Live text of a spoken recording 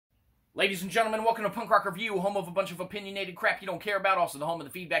Ladies and gentlemen, welcome to Punk Rock Review, home of a bunch of opinionated crap you don't care about, also the home of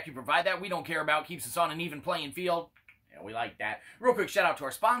the feedback you provide that we don't care about, keeps us on an even playing field. Yeah, we like that. Real quick shout out to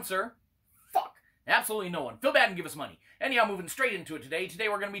our sponsor. Fuck. Absolutely no one. Feel bad and give us money. Anyhow, moving straight into it today. Today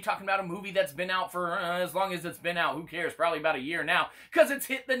we're going to be talking about a movie that's been out for as long as it's been out. Who cares? Probably about a year now. Because it's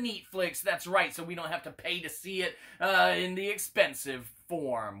hit the Netflix. That's right, so we don't have to pay to see it in the expensive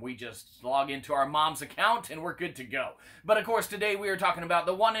form. We just log into our mom's account and we're good to go. But of course, today we are talking about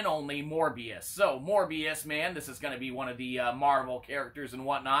the one and only Morbius. So, Morbius, man, this is going to be one of the Marvel characters and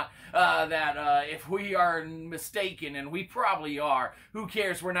whatnot that if we are mistaken, and we probably are, who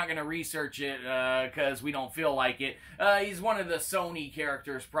cares? We're not going to research it because we don't feel like it. He's one of the Sony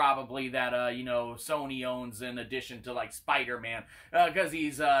characters probably that, Sony owns in addition to, like, Spider-Man because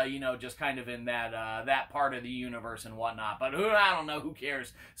he's, just kind of in that part of the universe and whatnot. But I don't know, who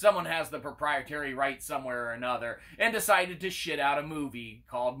cares? Someone has the proprietary right somewhere or another and decided to shit out a movie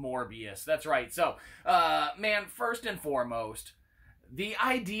called Morbius. That's right. So, man, first and foremost, the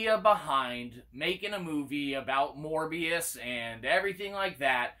idea behind making a movie about Morbius and everything like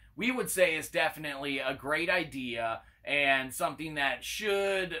that, we would say is definitely a great idea and something that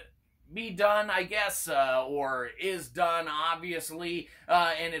should be done, I guess, or is done, obviously,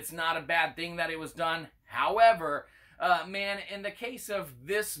 and it's not a bad thing that it was done. However, man, in the case of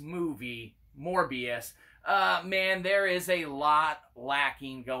this movie, Morbius, man, there is a lot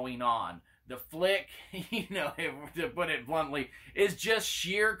lacking going on. The flick, to put it bluntly, is just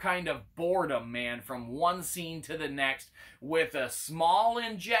sheer kind of boredom, man, from one scene to the next with a small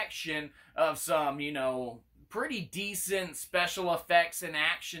injection of some, pretty decent special effects and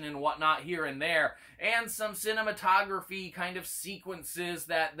action and whatnot here and there, and some cinematography kind of sequences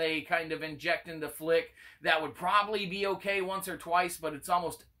that they kind of inject into flick that would probably be okay once or twice, but it's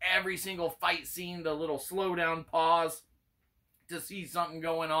almost every single fight scene, the little slow down pause to see something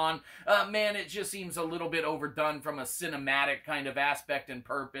going on. Man, it just seems a little bit overdone from a cinematic kind of aspect and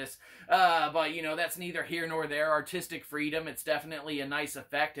purpose. But, that's neither here nor there. Artistic freedom, it's definitely a nice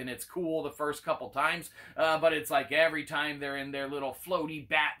effect, and it's cool the first couple times. But it's like every time they're in their little floaty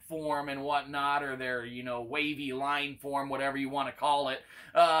bat form and whatnot, or their, wavy line form, whatever you want to call it,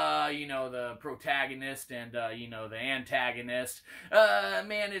 the protagonist and, the antagonist,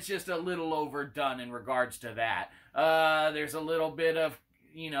 man, it's just a little overdone in regards to that. There's a little bit of,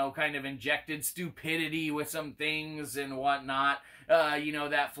 kind of injected stupidity with some things and whatnot,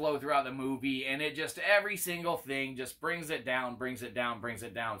 that flow throughout the movie, and it just, every single thing just brings it down.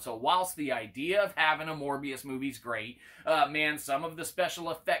 So whilst the idea of having a Morbius movie is great, man, some of the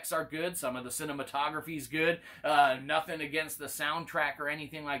special effects are good, some of the cinematography is good, nothing against the soundtrack or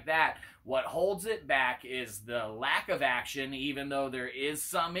anything like that. What holds it back is the lack of action, even though there is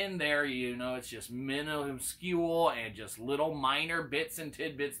some in there, it's just minuscule and just little minor bits and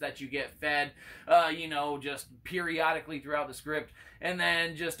tidbits that you get fed, just periodically throughout the script, and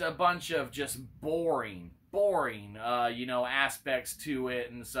then just a bunch of just boring, aspects to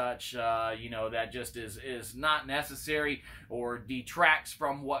it and such, that just is not necessary or detracts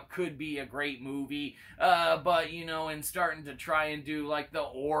from what could be a great movie. But, in starting to try and do, like, the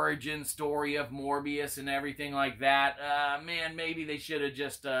origin story of Morbius and everything like that, man, maybe they should have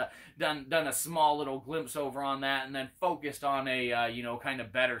just done a small little glimpse over on that and then focused on a, kind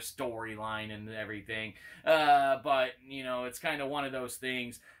of better storyline and everything. But, it's kind of one of those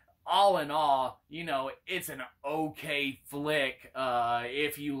things. All in all, it's an okay flick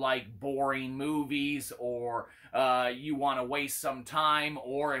if you like boring movies, or you want to waste some time,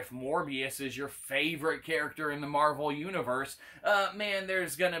 or if Morbius is your favorite character in the Marvel Universe, man,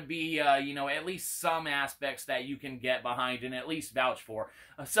 there's going to be, at least some aspects that you can get behind and at least vouch for,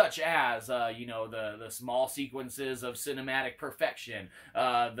 such as, the small sequences of cinematic perfection,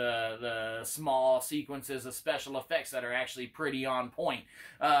 the small sequences of special effects that are actually pretty on point.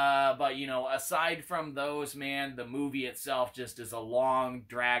 But, aside from those, man, the movie itself just is a long,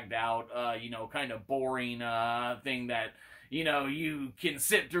 dragged out, kind of boring thing that, you can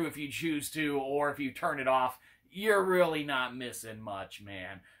sit through if you choose to, or if you turn it off, you're really not missing much,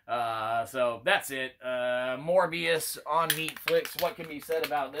 man. So that's it. Morbius on Netflix. What can be said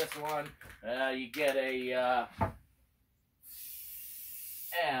about this one? You get a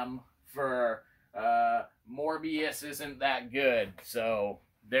M for Morbius isn't that good. So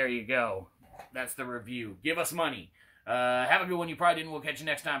there you go. That's the review. Give us money. Have a good one. You probably didn't. We'll catch you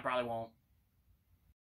next time. Probably won't.